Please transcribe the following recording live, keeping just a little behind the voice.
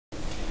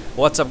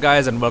What's up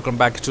guys, and welcome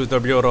back to the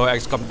Bureau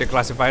XCOM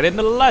Declassified. In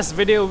the last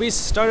video we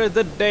started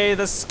the day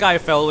the sky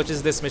fell, which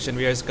is this mission.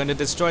 We are going to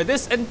destroy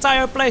this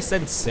entire place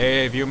and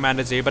save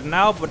humanity. But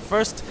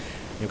first,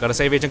 you gotta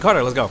save Agent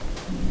Carter. Let's go.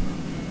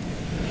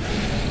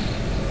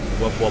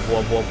 Whoop, whoop,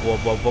 whoop, whoop,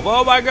 whoop, whoop, whoop.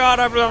 Oh my god,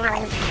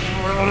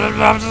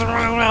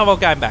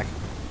 okay, I'm back.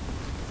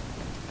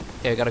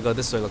 Okay, I gotta go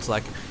this way, looks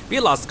like.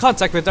 We lost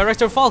contact with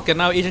Director Falcon.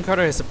 Now Agent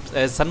Carter has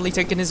suddenly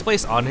taken his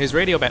place on his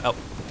radio band. Oh.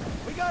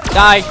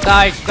 Die,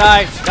 die,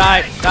 die,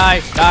 die,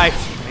 die, die.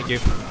 Thank you.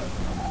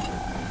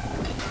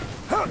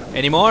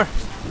 Any more?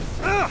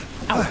 Ow,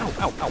 ow, ow,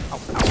 ow, ow, ow,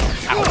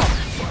 ow.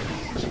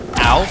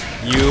 Ow,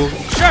 you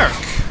jerk.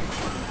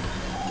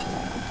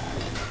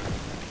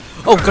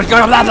 Oh, good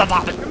God.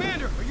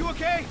 Commander, are you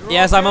okay?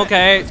 Yes, I'm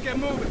okay. Let's get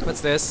moving.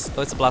 What's this?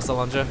 Oh, it's a blaster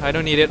launcher. I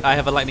don't need it. I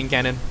have a lightning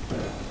cannon.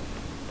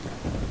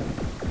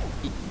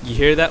 You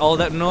hear that? All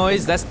that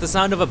noise? That's the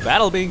sound of a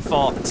battle being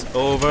fought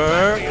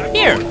over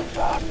here.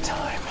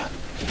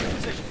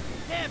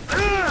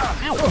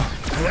 Ow,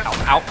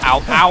 ow,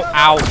 ow, ow,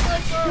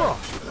 ow.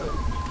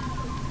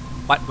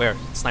 What? Where?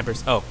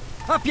 Snipers. Oh.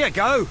 Up you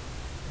go.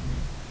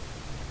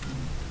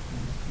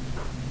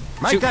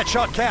 Make Shoot. that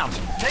shot count.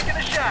 Taking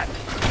a shot.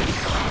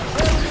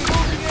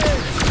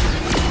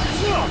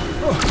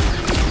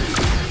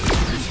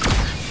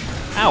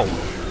 Ow.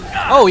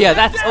 Oh yeah,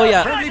 that's, oh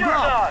yeah. Friendly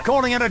block.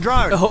 Calling in a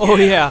drone. Oh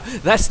yeah,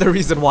 that's the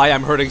reason why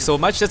I'm hurting so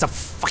much. There's a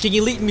fucking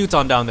elite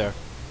muton down there.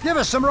 Give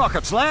us some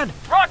rockets, lad.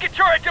 Rocket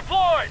turret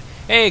deployed.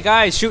 Hey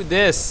guys, shoot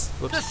this.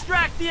 Whoops.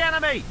 Distract the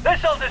enemy.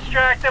 This'll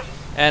distract them.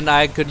 And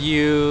I could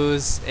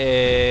use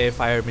a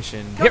fire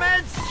mission. Here.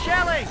 Commence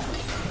shelling.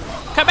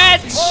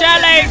 Commence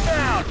shelling!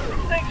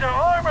 These things are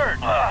armored.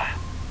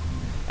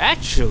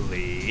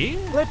 Actually...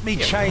 Let me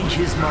change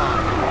his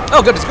mind.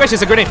 Oh goodness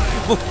gracious, a grenade!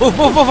 Move, move,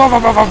 move, move, move,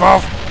 move, move,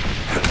 move.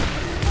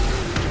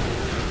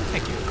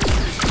 Thank you.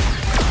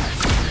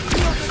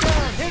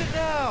 Hit it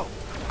now.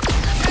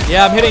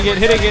 Yeah, I'm hitting it,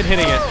 hitting it,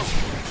 hitting it.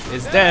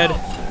 It's dead.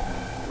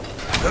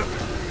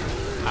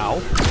 Ow.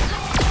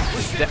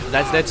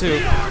 That's dead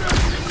too.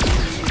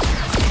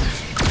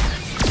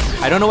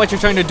 I don't know what you're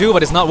trying to do,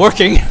 but it's not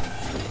working.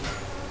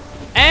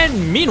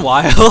 And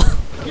meanwhile...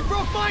 He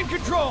broke mind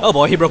control. Oh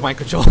boy, he broke mind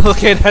control.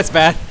 Okay, that's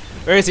bad.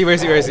 Where is he, where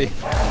is he, where is he?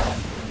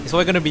 He's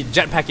probably gonna be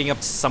jetpacking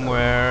up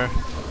somewhere.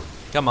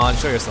 Come on,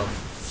 show yourself,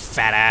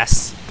 fat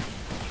ass.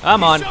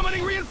 Come on.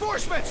 Summoning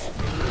reinforcements.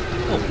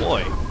 Oh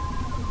boy.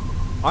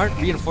 Aren't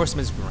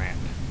reinforcements grand?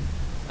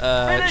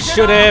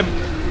 Shoot him!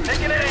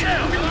 Taking it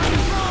now.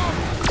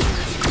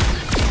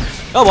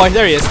 Oh boy,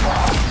 there he is.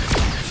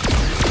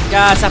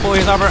 Yeah, sap away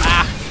his armor.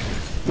 Ah!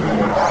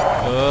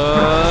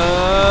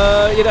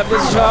 Get up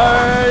this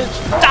charge!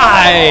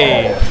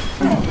 Die!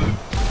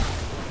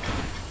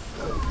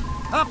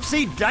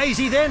 Upsy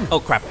daisy then. Oh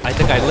crap, I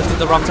think I lifted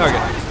the wrong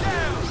target.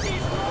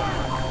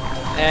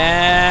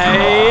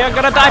 Hey, you're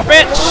gonna die,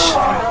 bitch!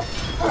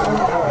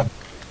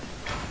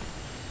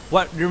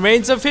 What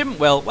remains of him?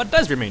 Well, what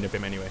does remain of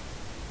him anyway?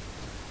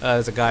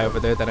 There's a guy over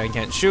there that I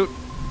can't shoot,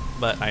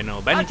 but I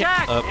know Ben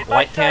can.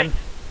 White can.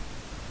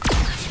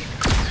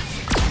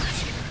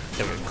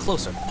 They're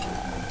closer.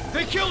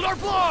 They killed our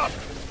blob.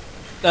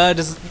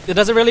 It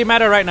doesn't really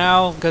matter right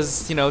now,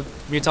 because, you know,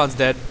 Muton's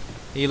dead.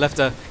 He left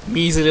a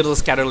measly little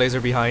scatter laser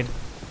behind.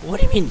 What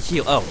do you mean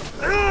heal? Oh.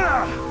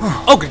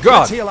 Oh, good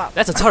God! Heal up.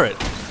 That's a turret.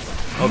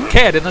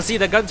 Okay, I did not see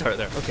that gun turret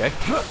there. Okay.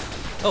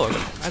 Oh,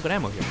 I got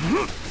ammo here.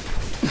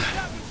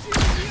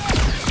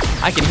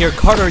 I can hear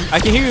Carter. I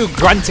can hear you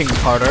grunting,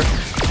 Carter.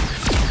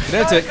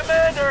 Get into it.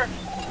 Commander.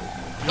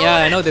 Yeah,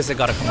 I know this. I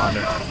got a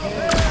commander.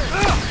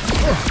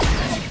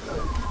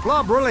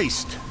 Blob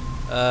released.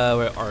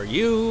 Where are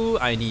you?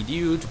 I need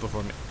you to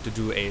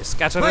do a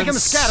scatter. Make him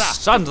scatter.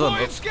 Stun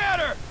them.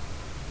 Scatter.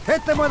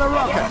 Hit them with a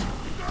rocket.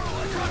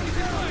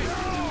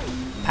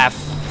 Path.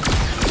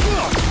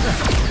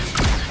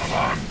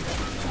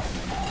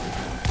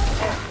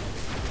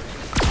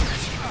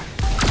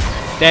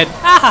 Dead.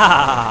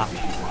 Ah!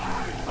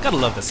 Gotta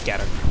love the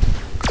scatter.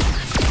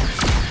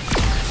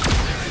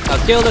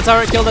 Kill the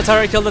turret, kill the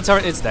turret, kill the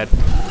turret. It's dead.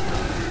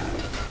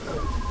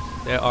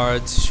 There are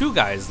 2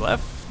 guys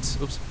left.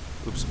 Oops.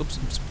 Oops, oops,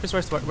 oops.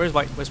 Where's white? Where's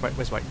white? Where's white?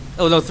 Where's white?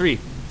 Oh no, 3.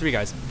 3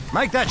 guys.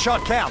 Make that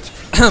shot count.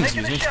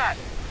 Excuse me. Shot.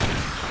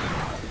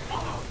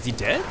 Is he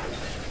dead?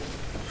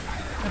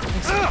 I don't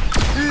think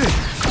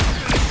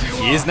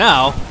so. He is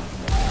now.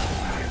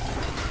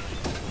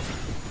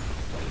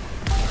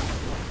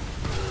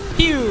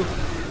 Pew!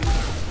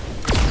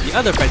 The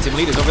other red team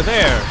lead is over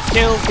there.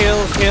 Kill,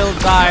 kill, kill,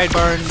 die,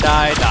 burn,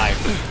 die, die.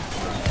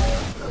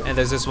 And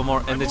there's this one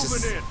more, and there's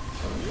just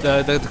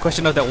the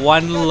question of that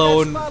one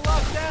lone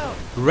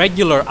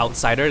regular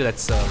outsider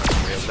that's way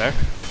over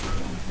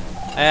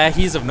there.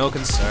 He's of no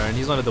concern.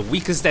 He's one of the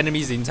weakest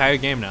enemies in the entire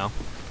game now.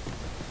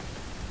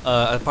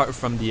 Apart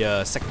from the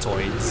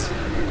sectoids.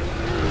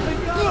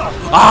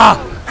 Ah!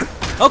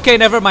 Okay,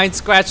 never mind.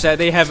 Scratch that.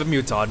 They have a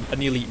muton,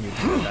 an elite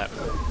muton for that.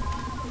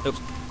 Oops.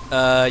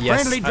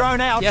 Yes. Friendly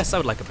drone out. Yes, I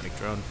would like a medic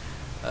drone.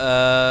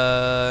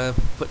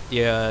 Put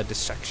the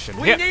distraction.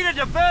 We here. need a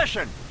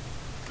diversion.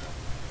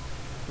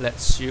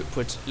 Let's you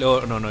put. No,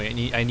 no, no. I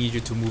need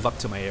you to move up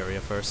to my area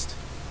first.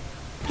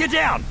 Get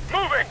down!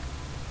 Moving!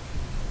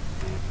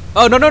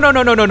 Oh no no no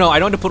no no no no! I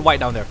don't want to put white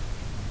down there.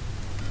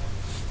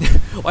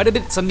 Why did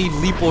it suddenly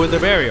leap over the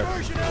barrier?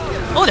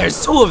 Oh,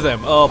 there's two of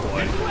them. Oh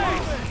boy.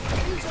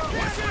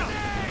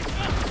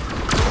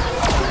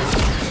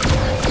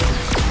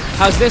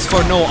 How's this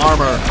for no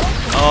armor?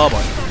 Oh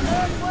boy.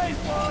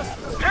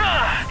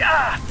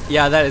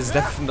 Yeah, that is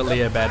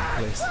definitely a bad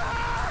place.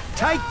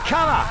 Take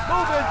cover!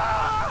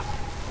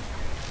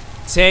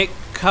 Take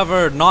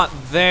cover, not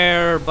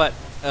there, but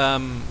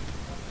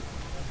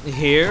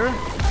here.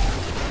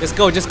 Just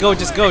go, just go,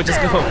 just go,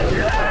 just go.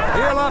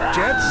 Heal up,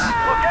 gents!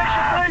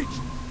 Location, please!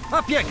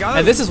 Up you go!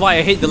 And this is why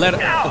I hate the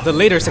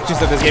later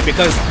sections of this game,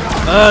 because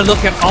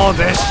look at all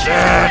this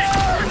shit.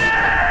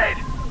 Grenade!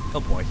 Oh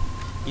boy,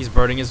 he's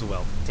burning as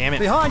well. Damn it.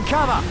 Behind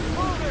cover!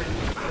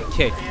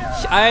 Okay,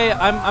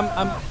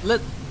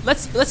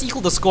 let's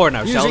equal the score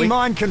now, shall Using we?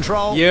 mind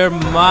control. You're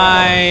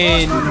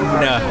mine.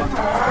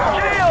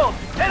 Shield!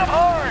 Hit him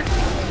hard!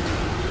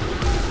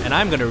 And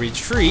I'm gonna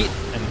retreat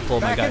and pull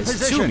my Back in guys to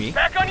position. me.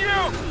 Back on you!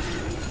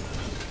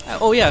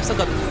 Oh yeah, I've still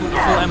got full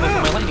ammo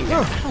for my lightning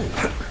gun.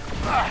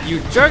 Ow. You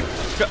jerk!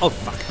 Oh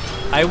fuck!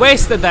 I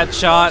wasted that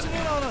shot. These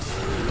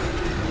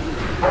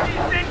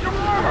things are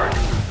armored!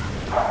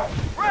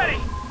 Ready!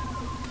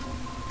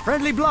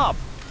 Friendly blob!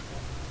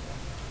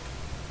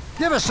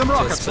 Give us some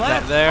rockets, Just put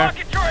that lad! there.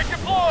 Rocket turret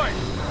deployed!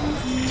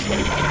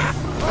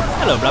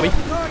 Hello, Blobby.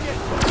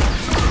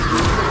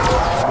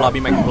 Blobby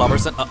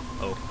McBlobberson.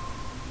 Uh-oh.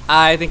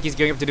 I think he's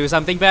going up to do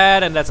something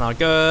bad, and that's not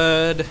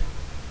good.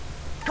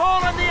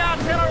 Call in the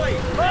artillery!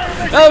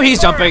 Oh, he's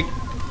jumping.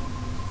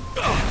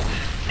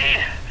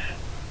 Need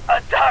a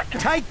doctor!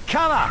 Take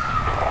cover!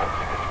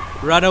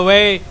 Run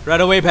away,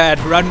 pad.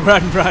 Run,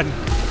 run, run.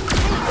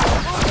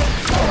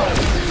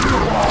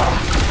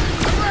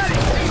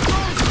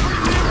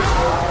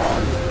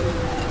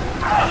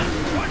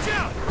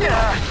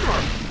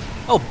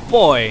 Oh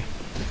boy.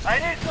 I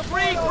need some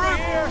regroup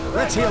here!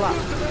 Let's heal up.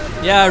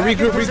 Yeah,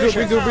 regroup.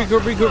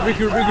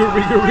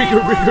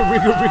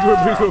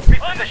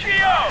 On the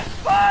shield!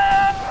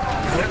 Fire!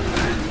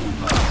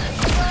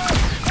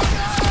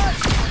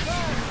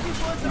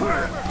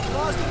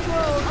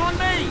 On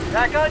me!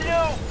 Back on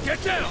you!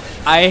 Get down!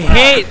 I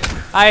hate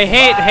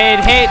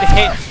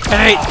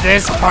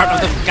this part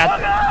of the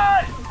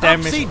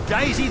goddamn See mission.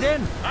 Daisy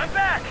then? I'm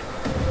back!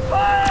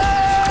 Fire!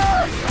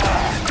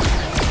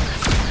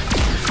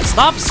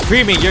 Stop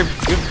screaming. You're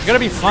gonna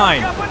be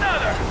fine. Up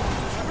another!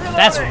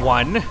 That's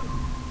one.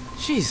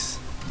 Jeez.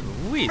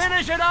 Louise.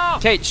 Finish it off!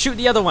 Okay, shoot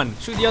the other one.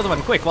 Shoot the other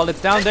one, quick, while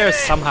it's down there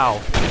somehow.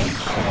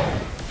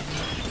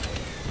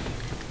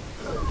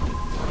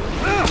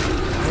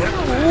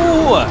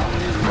 Ooh,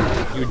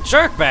 you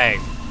jerkbag.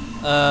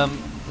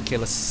 Okay,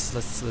 let's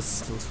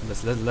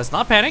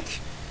not panic.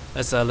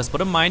 Let's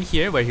put a mine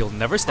here where he'll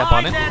never step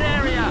on it. That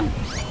area!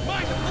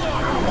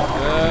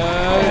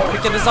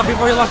 Quick, get this up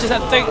before he launches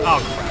that thing.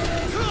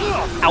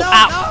 Oh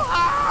crap!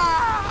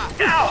 Ow!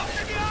 Ow!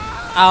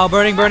 Ow!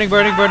 Burning!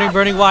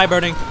 Why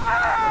burning?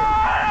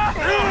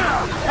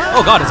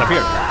 Oh god, it's up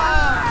here.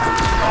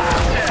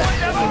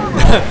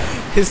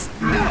 His.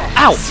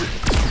 Ow!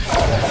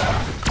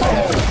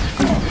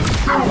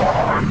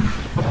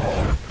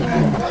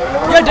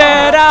 You're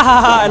dead!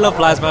 Ah, I love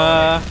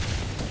plasma.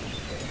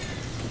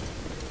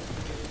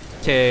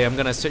 Okay, I'm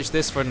gonna switch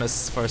this for a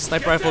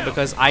sniper rifle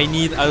because I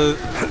need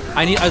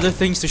other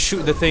things to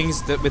shoot the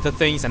things with the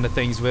things and the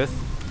things with.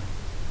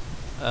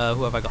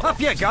 Who have I got? Up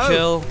you go!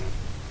 Kill.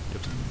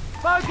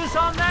 Focus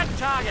on that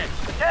target!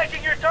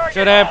 Attacking your target!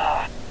 Shoot him.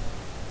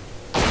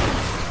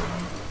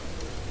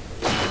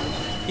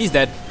 He's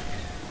dead.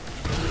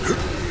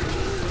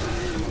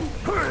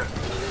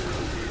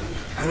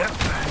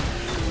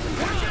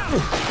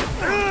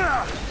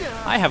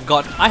 I've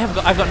got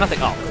nothing.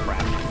 Oh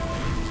crap!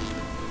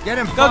 Get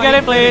him! Go get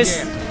him,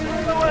 please.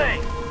 Move away!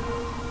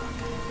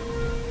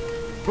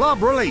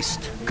 Blob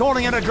released.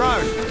 Calling in a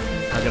drone.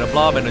 I got a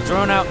blob and a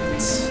drone out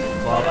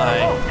while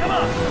I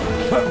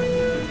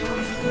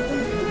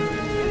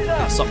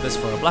swap this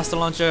for a blaster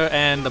launcher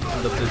and the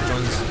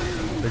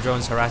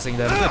drones harassing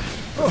them.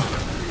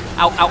 Ow!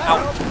 Ow!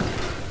 Ow!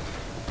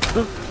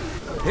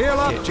 Heal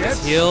up, Okay, Jets.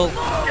 let's heal.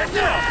 Get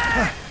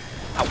down!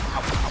 Ow! Ow!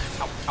 Ow!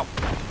 Ow! Ow!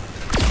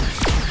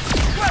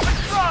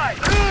 Weapons dry!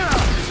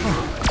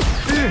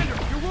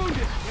 You're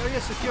wounded.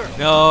 Area secure.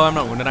 No, I'm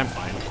not wounded. I'm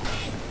fine.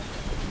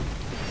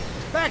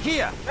 Back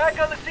here. Back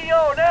on the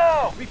CO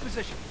now!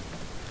 Reposition.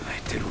 I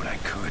did what I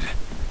could.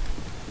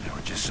 There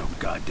were just so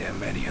goddamn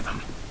many of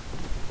them.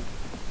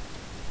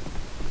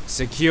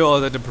 Secure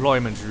the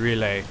deployment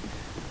relay.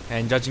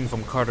 And judging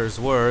from Carter's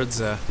words,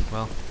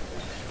 well,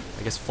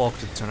 I guess Falk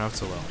didn't turn out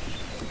so well.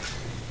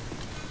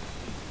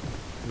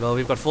 Well,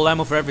 we've got full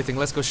ammo for everything.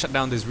 Let's go shut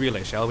down this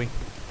relay, shall we?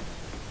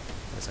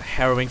 It's a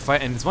harrowing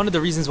fight, and it's one of the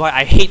reasons why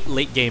I hate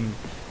late game.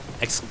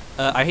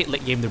 I hate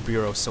late game the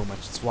Bureau so much.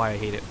 It's why I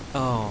hate it.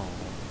 Oh,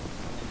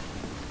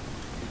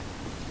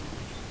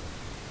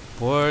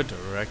 poor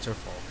Director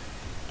Falk.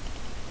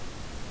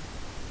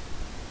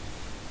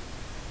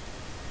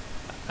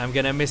 I'm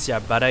gonna miss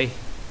ya, buddy.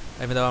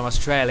 Even though I'm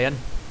Australian.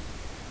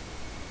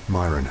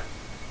 Myron,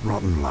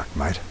 rotten luck,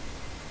 mate.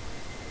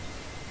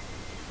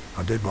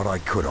 I did what I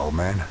could, old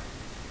man.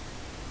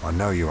 I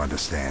know you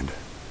understand.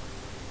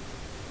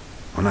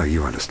 I know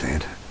you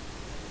understand.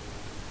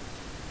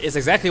 It's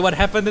exactly what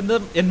happened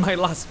in my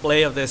last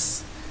play of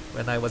this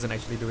when I wasn't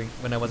actually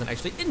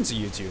into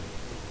YouTube,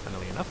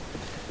 funnily enough.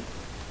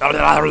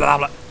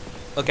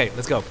 Okay,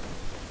 let's go.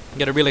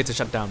 Get a relay to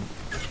shut down.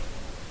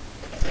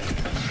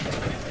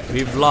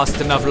 We've lost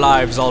enough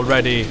lives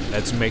already.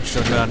 Let's make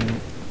sure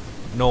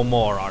no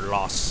more are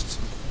lost.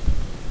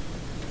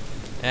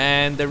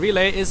 And the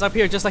relay is up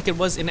here just like it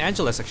was in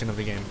Angela's section of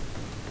the game.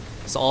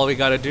 So all we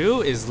gotta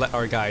do is let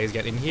our guys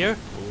get in here,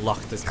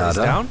 lock this place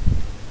down.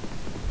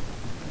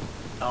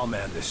 I'll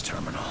man this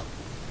terminal.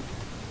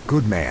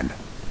 Good man.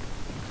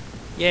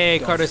 Yay,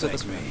 Don't Carter's with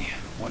thank us. me.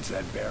 Once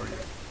that barrier.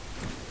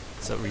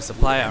 So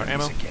resupply our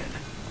ammo. Again.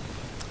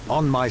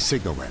 On my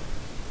signal then.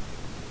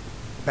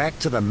 Back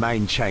to the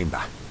main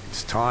chamber.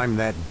 It's time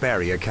that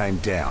barrier came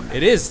down.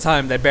 It is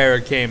time that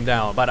barrier came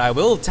down, but I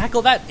will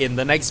tackle that in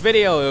the next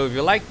video. If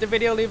you like the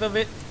video, leave a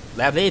bit.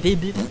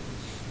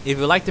 If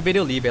you like the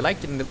video, leave a like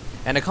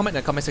and a comment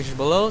in the comment section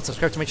below.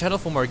 Subscribe to my channel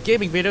for more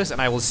gaming videos,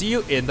 and I will see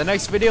you in the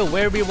next video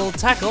where we will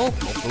tackle,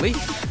 hopefully,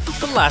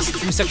 the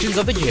last 2 sections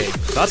of the game.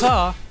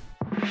 Ta-ta!